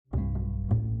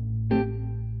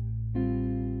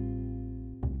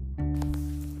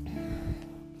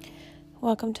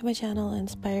Welcome to my channel,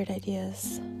 Inspired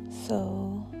Ideas.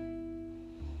 So,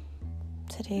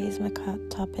 today's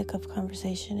topic of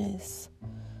conversation is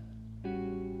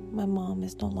my mom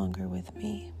is no longer with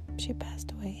me. She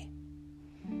passed away.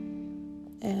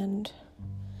 And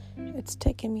it's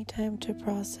taken me time to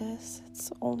process.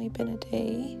 It's only been a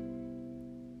day.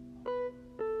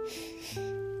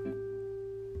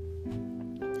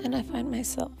 And I find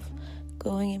myself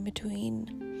going in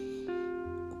between,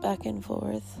 back and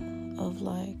forth of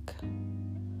like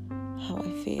how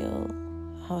I feel,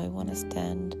 how I want to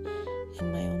stand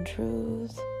in my own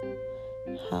truth,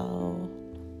 how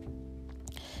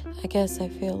I guess I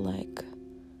feel like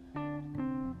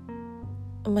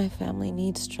my family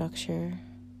needs structure.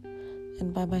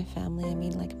 And by my family, I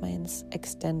mean like my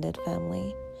extended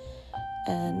family.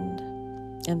 And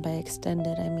by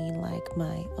extended, I mean like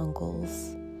my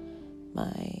uncles,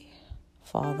 my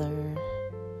father,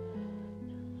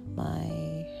 my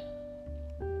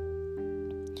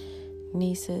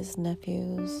nieces,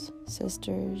 nephews,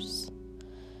 sisters.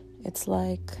 It's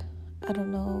like, I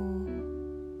don't know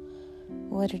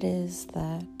what it is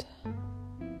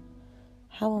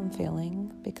how I'm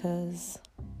feeling, because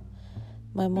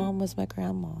my mom was my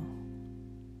grandma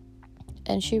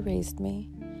and she raised me,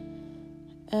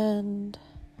 and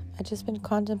I've just been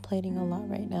contemplating a lot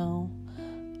right now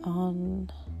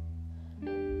on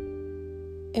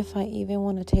if I even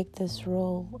want to take this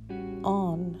role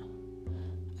on.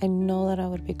 I know that I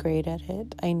would be great at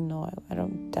it. I know I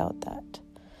don't doubt that.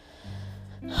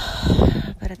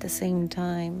 But at the same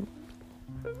time,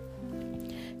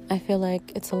 I feel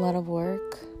like it's a lot of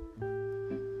work.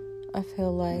 I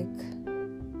feel like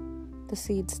the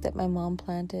seeds that my mom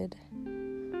planted,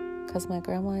 because my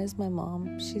grandma is my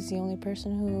mom. She's the only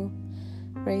person who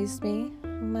raised me. I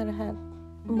might have had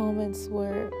moments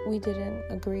where we didn't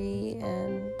agree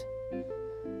and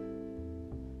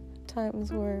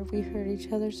times where we hurt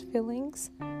each other's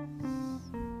feelings.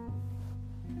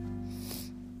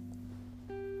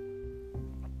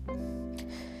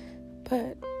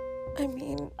 But I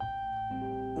mean,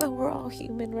 we're all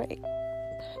human, right?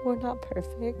 We're not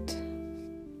perfect.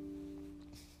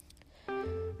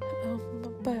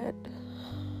 But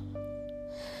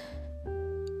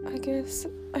I guess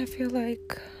I feel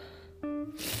like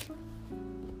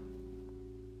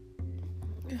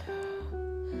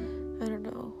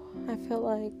I feel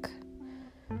like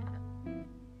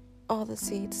all the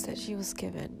seeds that she was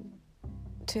given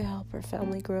to help her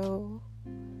family grow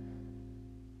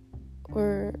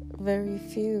were very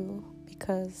few,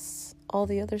 because all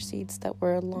the other seeds that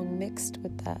were along mixed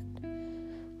with that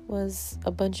was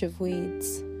a bunch of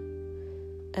weeds.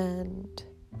 And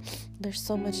there's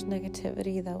so much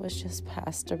negativity that was just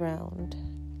passed around.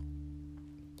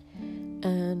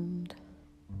 And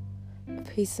a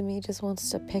piece of me just wants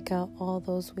to pick out all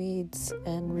those weeds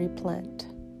and replant.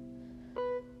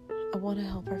 I want to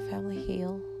help our family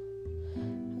heal.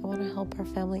 I want to help our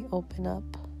family open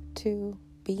up to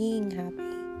being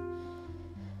happy.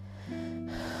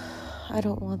 I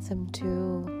don't want them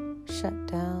to shut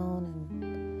down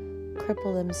and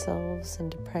cripple themselves in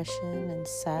depression and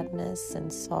sadness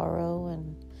and sorrow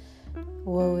and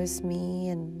woe is me,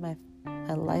 and my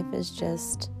life is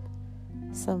just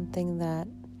something that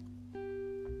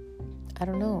I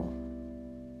don't know.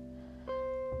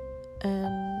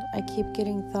 And I keep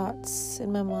getting thoughts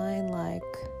in my mind like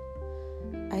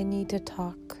I need to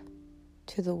talk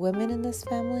to the women in this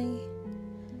family,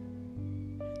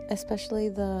 especially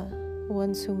the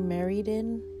ones who married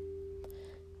in,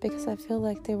 because I feel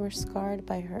like they were scarred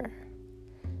by her.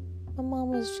 My mom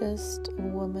was just a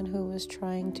woman who was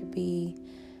trying to be,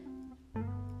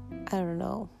 I don't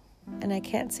know, and I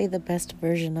can't say the best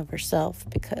version of herself,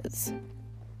 because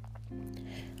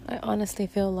I honestly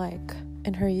feel like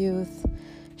in her youth,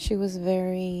 she was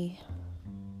very,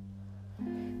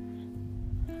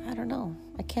 I don't know,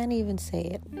 I can't even say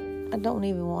it. I don't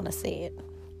even want to say it.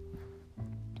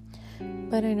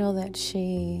 But I know that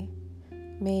she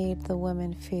made the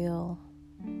women feel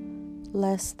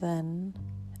less than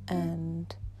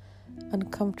and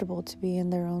uncomfortable to be in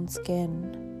their own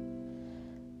skin,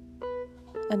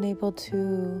 unable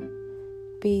to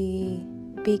be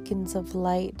beacons of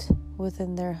light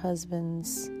within their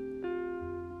husband's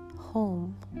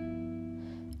home.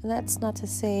 And that's not to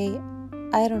say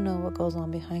I don't know what goes on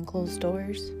behind closed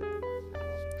doors,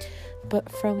 but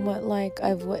from what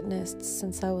I've witnessed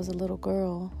since I was a little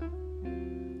girl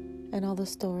and all the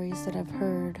stories that I've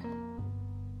heard,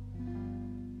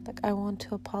 I want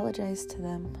to apologize to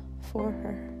them for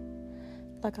her.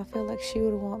 I feel like she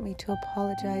would want me to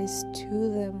apologize to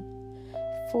them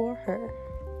for her.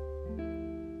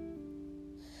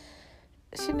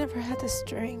 she never had the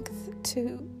strength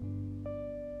to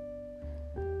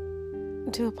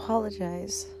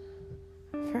apologize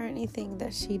for anything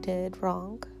that she did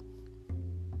wrong.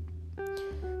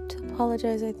 To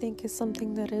apologize, I think, is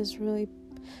something that is really,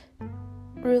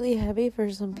 really heavy for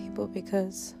some people,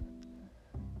 because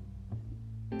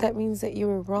that means that you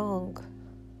were wrong.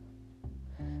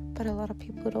 But a lot of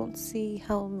people don't see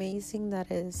how amazing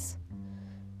that is,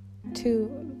 to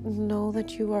know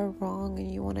that you are wrong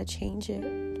and you want to change it,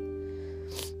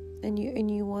 and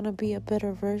you want to be a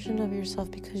better version of yourself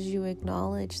because you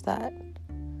acknowledge that,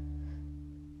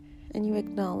 and you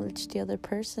acknowledge the other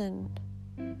person.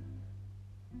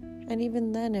 And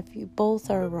even then, if you both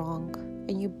are wrong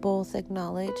and you both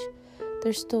acknowledge,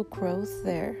 there's still growth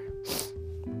there.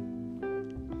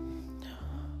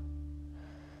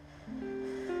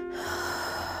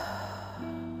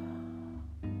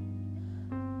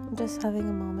 I'm just having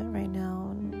a moment right now,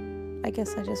 and I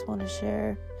guess I just want to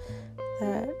share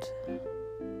that,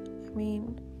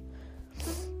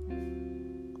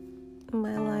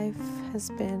 my life has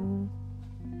been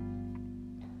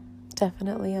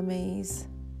definitely a maze,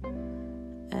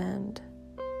 and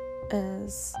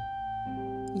as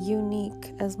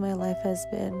unique as my life has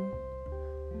been,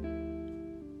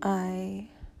 I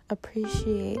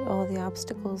appreciate all the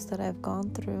obstacles that I've gone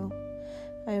through.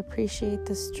 I appreciate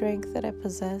the strength that I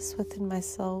possess within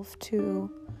myself to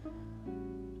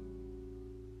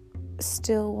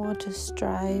still want to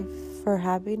strive for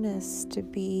happiness, to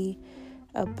be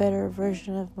a better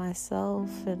version of myself,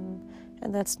 and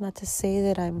that's not to say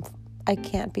that I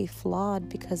can't be flawed,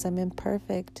 because I'm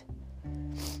imperfect.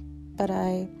 But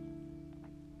I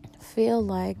feel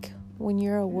like when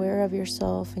you're aware of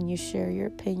yourself and you share your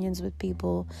opinions with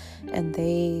people and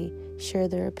they share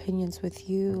their opinions with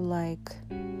you, like,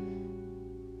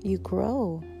 you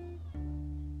grow.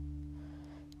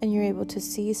 And you're able to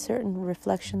see certain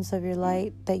reflections of your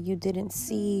light that you didn't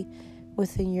see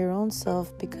within your own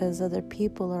self, because other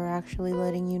people are actually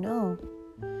letting you know.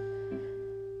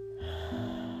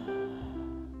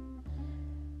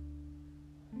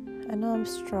 I know I'm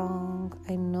strong.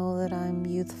 I know that I'm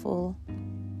youthful.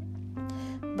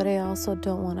 But I also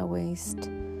don't want to waste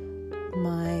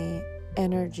my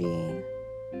energy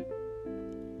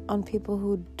on people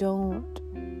who don't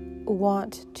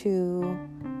want to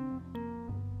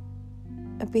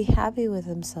be happy with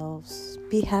themselves,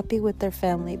 be happy with their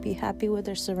family, be happy with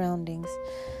their surroundings.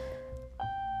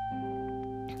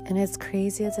 And as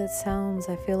crazy as it sounds,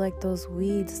 I feel like those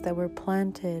weeds that were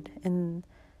planted in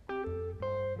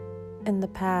the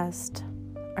past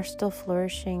are still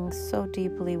flourishing so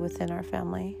deeply within our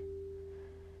family.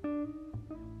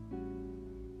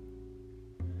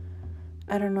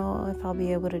 I don't know if I'll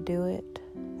be able to do it,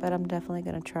 but I'm definitely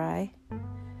going to try.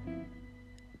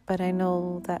 But I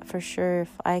know that for sure,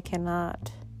 if I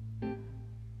cannot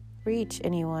reach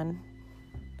anyone,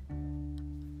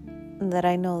 that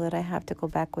I know that I have to go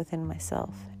back within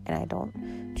myself, and I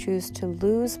don't choose to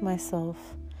lose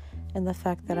myself in the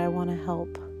fact that I want to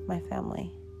help my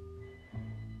family.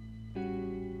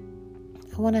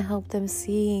 I want to help them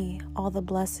see all the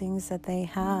blessings that they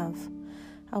have.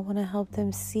 I want to help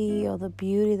them see all the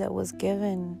beauty that was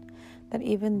given. That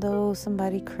even though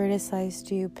somebody criticized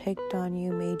you, picked on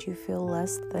you, made you feel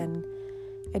less than,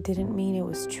 it didn't mean it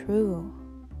was true.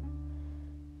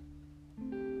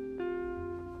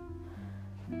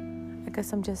 I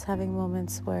guess I'm just having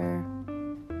moments where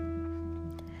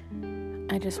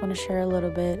I just want to share a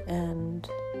little bit, and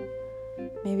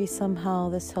maybe somehow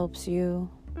this helps you,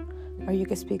 or you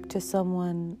can speak to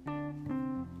someone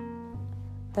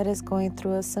that is going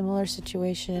through a similar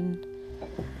situation.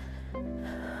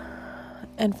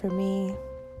 And for me,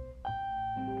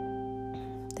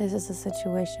 this is a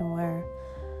situation where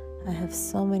I have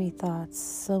so many thoughts,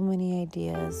 so many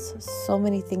ideas, so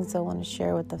many things I want to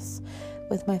share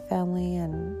with my family,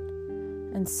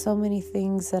 and so many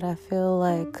things that I feel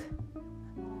like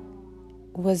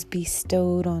was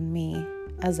bestowed on me,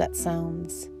 as that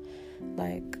sounds.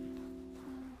 Like,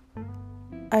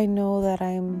 I know that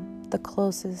I'm the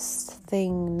closest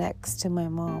thing next to my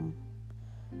mom,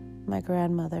 my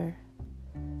grandmother,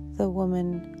 the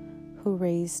woman who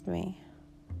raised me.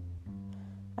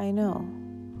 I know.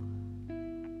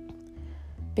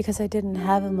 Because I didn't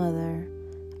have a mother,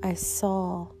 I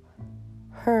saw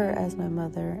her as my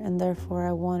mother, and therefore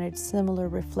I wanted similar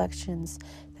reflections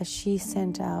that she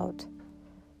sent out.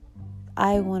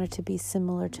 I wanted to be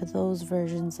similar to those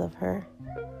versions of her.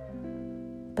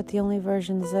 But the only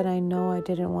versions that I know I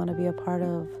didn't want to be a part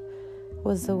of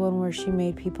was the one where she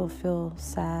made people feel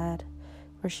sad,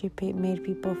 where she made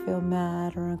people feel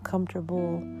mad or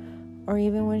uncomfortable, or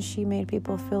even when she made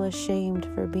people feel ashamed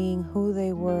for being who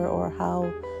they were or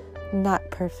how not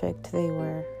perfect they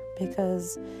were,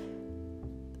 because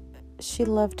she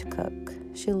loved to cook,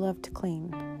 she loved to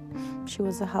clean, she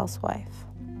was a housewife.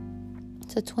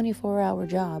 It's a 24-hour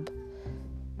job,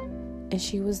 and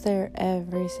she was there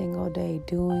every single day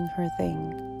doing her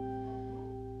thing.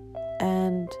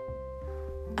 And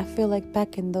I feel like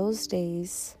back in those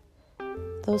days,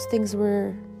 those things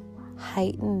were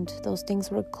heightened, those things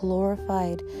were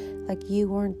glorified. Like, you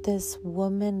weren't this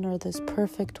woman or this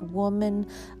perfect woman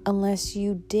unless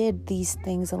you did these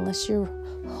things, unless your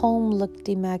home looked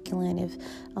immaculate,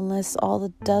 unless all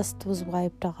the dust was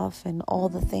wiped off and all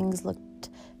the things looked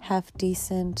half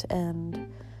decent,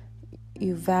 and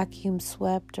you vacuum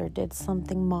swept or did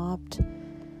something, mopped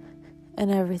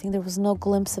and everything. There was no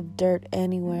glimpse of dirt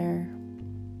anywhere.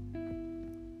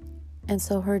 And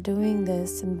so her doing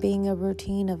this and being a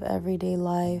routine of everyday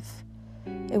life,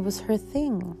 it was her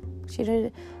thing.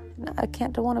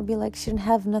 Don't want to be like she didn't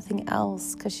have nothing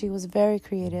else, because she was very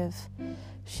creative.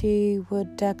 She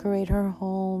would decorate her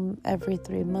home every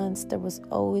 3 months. There was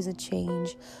always a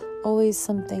change, always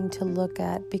something to look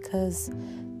at, because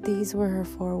these were her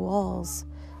four walls.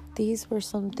 These were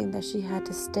something that she had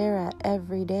to stare at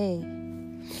every day.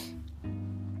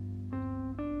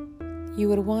 You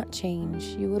would want change.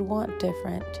 You would want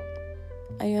different.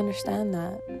 I understand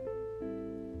that.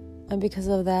 And because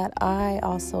of that, I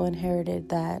also inherited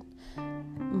that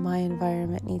my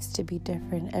environment needs to be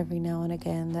different every now and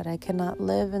again, that I cannot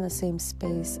live in the same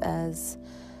space as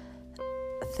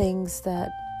things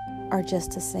that are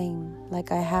just the same.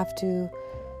 Like, I have to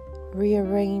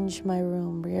rearrange my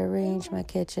room, rearrange my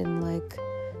kitchen. Like,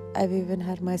 I've even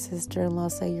had my sister-in-law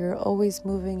say, "You're always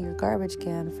moving your garbage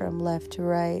can from left to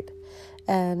right."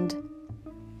 And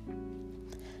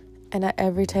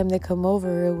every time they come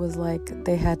over, it was like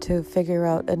they had to figure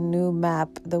out a new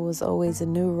map. There was always a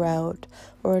new route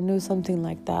or a new something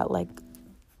like that, like,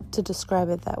 to describe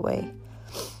it that way.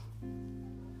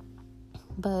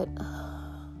 But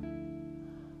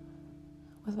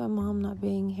with my mom not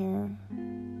being here,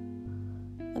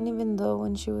 and even though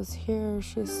when she was here,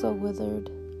 she was so withered,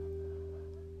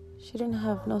 she didn't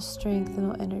have no strength,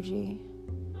 no energy.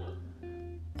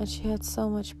 And she had so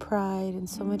much pride and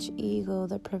so much ego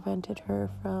that prevented her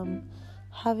from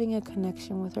having a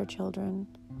connection with her children.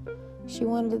 She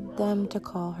wanted them to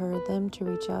call her, them to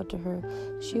reach out to her.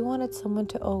 She wanted someone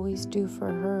to always do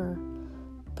for her.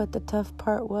 But the tough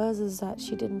part is that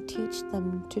she didn't teach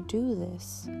them to do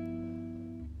this.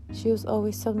 She was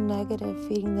always so negative,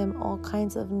 feeding them all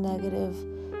kinds of negative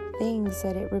things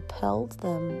that it repelled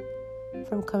them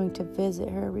from coming to visit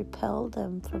her, repelled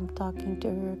them from talking to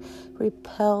her,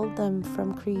 repelled them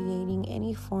from creating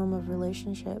any form of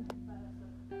relationship.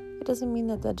 It doesn't mean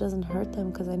that doesn't hurt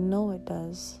them, because I know it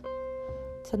does.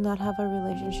 To not have a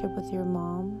relationship with your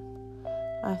mom,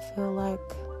 I feel like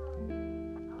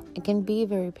it can be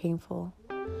very painful.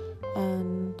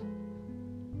 And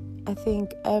I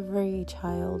think every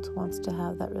child wants to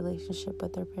have that relationship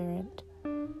with their parent.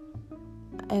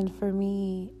 And for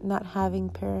me, not having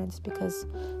parents, because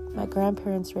my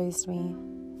grandparents raised me,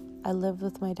 I lived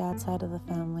with my dad's side of the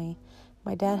family.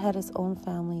 My dad had his own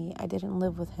family. I didn't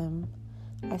live with him.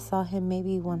 I saw him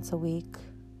maybe once a week,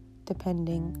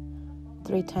 depending,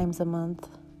 3 times a month.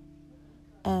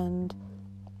 And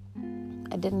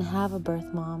I didn't have a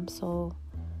birth mom, so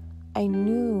I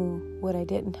knew what I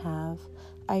didn't have.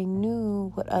 I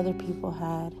knew what other people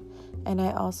had. And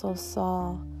I also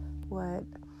saw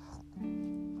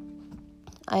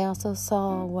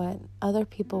what other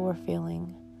people were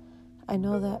feeling. I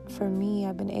know that for me,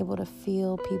 I've been able to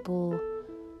feel people.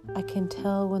 I can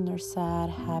tell when they're sad,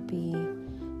 happy,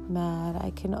 mad.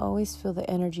 I can always feel the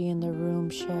energy in the room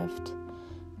shift.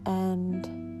 And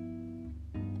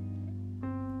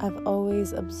I've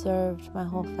always observed my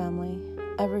whole family,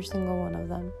 every single one of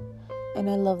them. And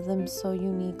I love them so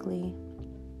uniquely.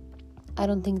 I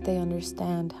don't think they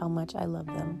understand how much I love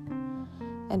them.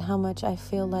 And how much I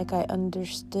feel like I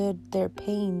understood their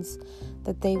pains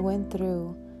that they went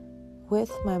through with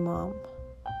my mom.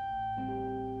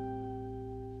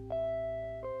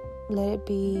 Let it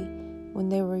be when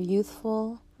they were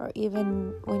youthful or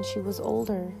even when she was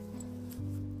older.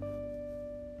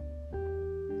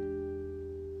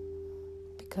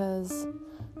 Because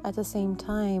at the same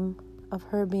time of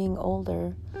her being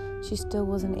older, she still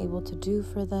wasn't able to do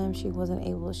for them. She was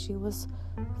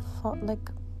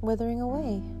like withering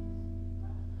away.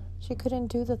 She couldn't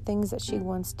do the things that she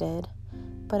once did,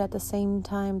 but at the same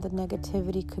time, the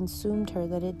negativity consumed her,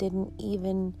 that it didn't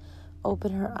even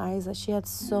open her eyes, that she had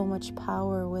so much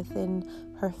power within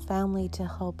her family to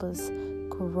help us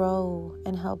grow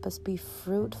and help us be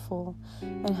fruitful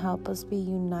and help us be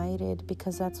united,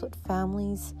 because that's what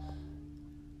families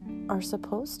are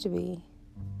supposed to be.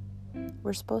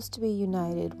 We're supposed to be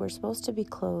united. We're supposed to be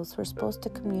close. We're supposed to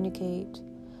communicate.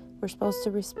 We're supposed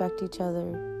to respect each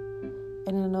other.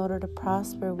 And in order to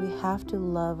prosper, we have to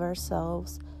love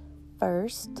ourselves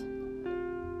first.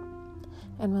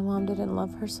 And my mom didn't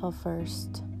love herself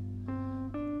first.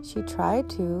 She tried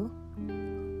to,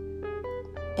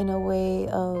 in a way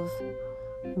of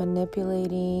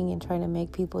manipulating and trying to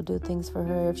make people do things for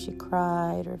her if she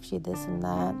cried or if she this and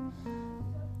that.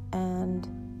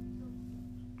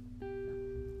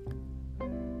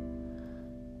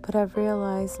 But I've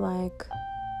realized, like,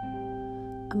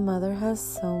 a mother has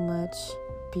so much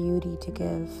beauty to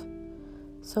give,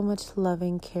 so much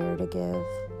loving care to give.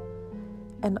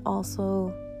 And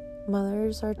also,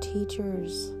 mothers are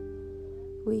teachers.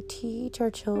 We teach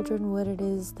our children what it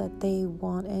is that they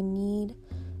want and need,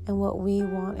 and what we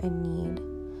want and need,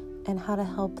 and how to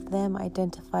help them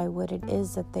identify what it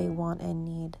is that they want and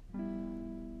need.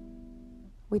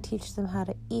 We teach them how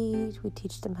to eat, we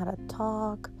teach them how to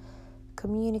talk,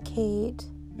 communicate.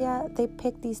 Yeah, they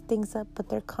pick these things up, but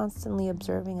they're constantly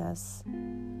observing us.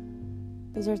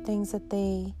 These are things that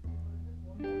they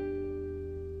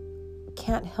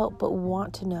can't help but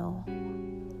want to know.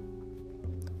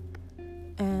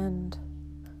 And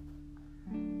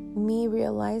me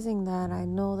realizing that, I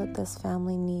know that this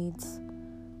family needs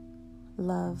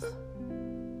love.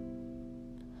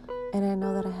 And I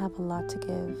know that I have a lot to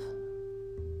give.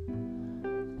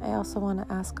 I also want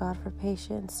to ask God for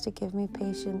patience, to give me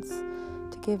patience,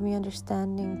 to give me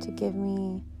understanding, to give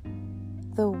me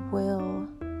the will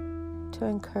to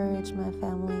encourage my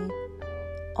family,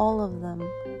 all of them,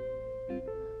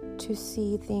 to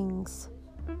see things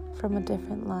from a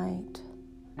different light,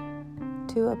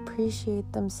 to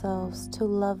appreciate themselves, to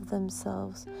love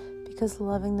themselves, because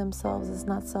loving themselves is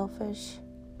not selfish.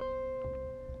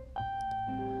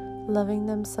 Loving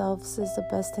themselves is the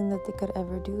best thing that they could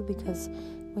ever do, because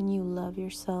when you love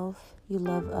yourself, you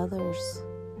love others.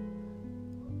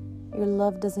 Your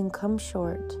love doesn't come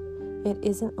short. It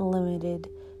isn't limited.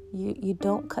 You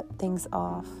don't cut things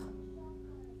off.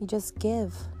 You just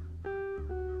give.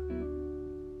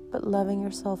 But loving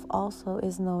yourself also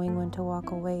is knowing when to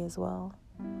walk away as well.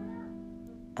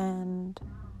 And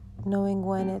knowing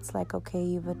when it's like, okay,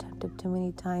 you've attempted too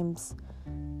many times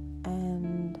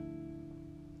and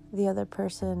the other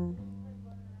person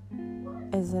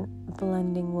isn't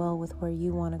blending well with where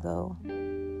you want to go.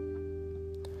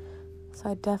 So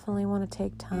I definitely want to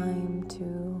take time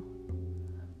to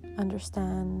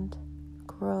understand,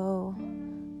 grow,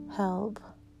 help,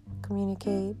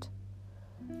 communicate.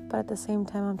 But at the same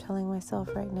time, I'm telling myself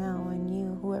right now, and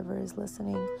you, whoever is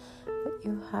listening, that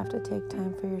you have to take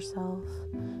time for yourself.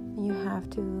 And you have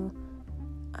to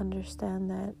understand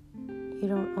that you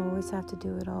don't always have to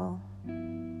do it all.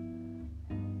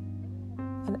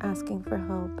 And asking for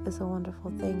help is a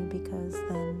wonderful thing, because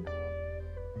then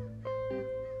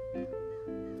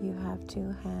you have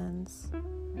two hands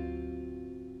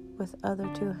with other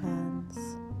two hands.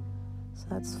 So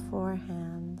that's 4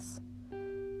 hands.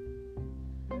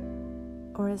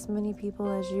 Or as many people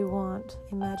as you want.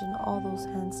 Imagine all those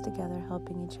hands together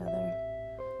helping each other.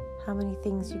 How many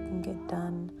things you can get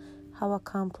done. How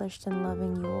accomplished and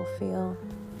loving you will feel.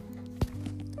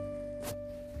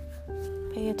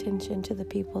 Pay attention to the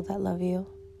people that love you.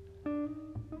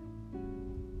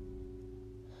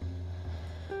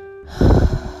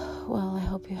 Well, I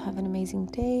hope you have an amazing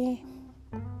day.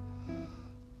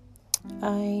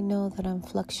 I know that I'm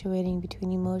fluctuating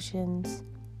between emotions.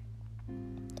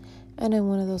 And I'm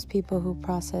one of those people who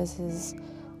processes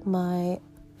my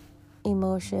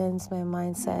emotions, my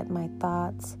mindset, my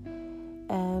thoughts.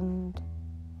 And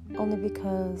only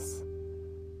because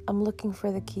I'm looking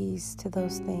for the keys to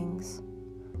those things.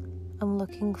 I'm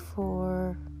looking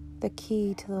for the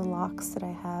key to the locks that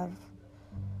I have,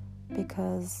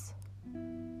 because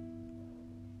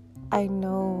I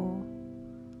know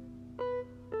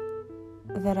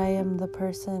that I am the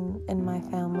person in my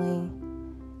family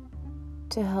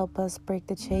to help us break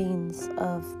the chains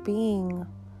of being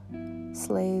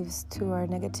slaves to our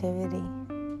negativity.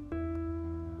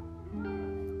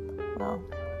 Well,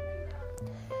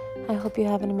 I hope you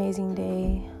have an amazing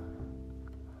day.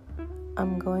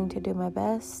 I'm going to do my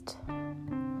best,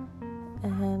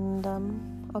 and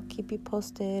I'll keep you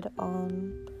posted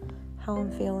on how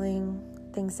I'm feeling,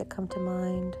 things that come to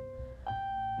mind,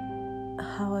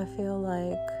 how I feel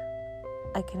like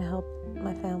I can help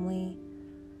my family.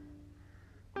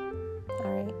 All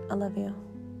right, I love you.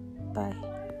 Bye.